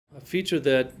A feature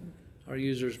that our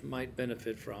users might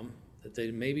benefit from that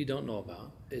they maybe don't know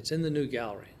about, it's in the new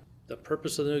gallery. The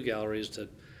purpose of the new gallery is to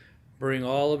bring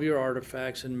all of your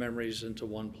artifacts and memories into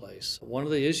one place. One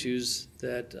of the issues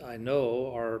that I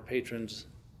know our patrons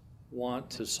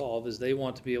want to solve is they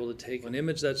want to be able to take an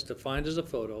image that's defined as a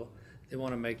photo, they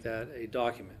want to make that a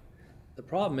document. The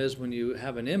problem is when you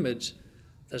have an image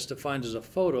that's defined as a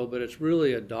photo, but it's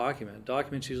really a document.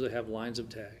 Documents usually have lines of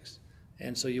text.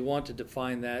 And so you want to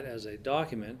define that as a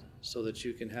document so that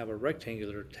you can have a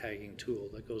rectangular tagging tool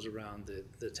that goes around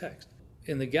the text.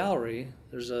 In the gallery,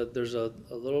 there's a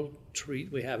little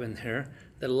treat we have in there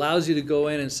that allows you to go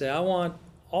in and say, I want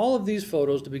all of these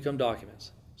photos to become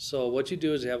documents. So what you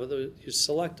do is you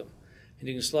select them. And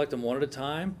you can select them one at a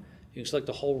time. You can select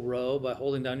the whole row by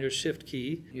holding down your shift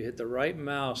key. You hit the right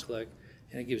mouse click,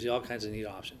 and it gives you all kinds of neat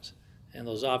options. And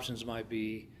those options might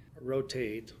be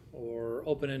rotate or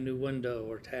open a new window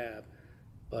or tab.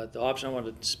 But the option I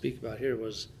wanted to speak about here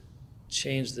was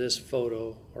change this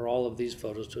photo or all of these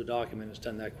photos to a document. It's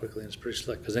done that quickly, and it's pretty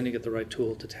slick because then you get the right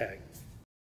tool to tag.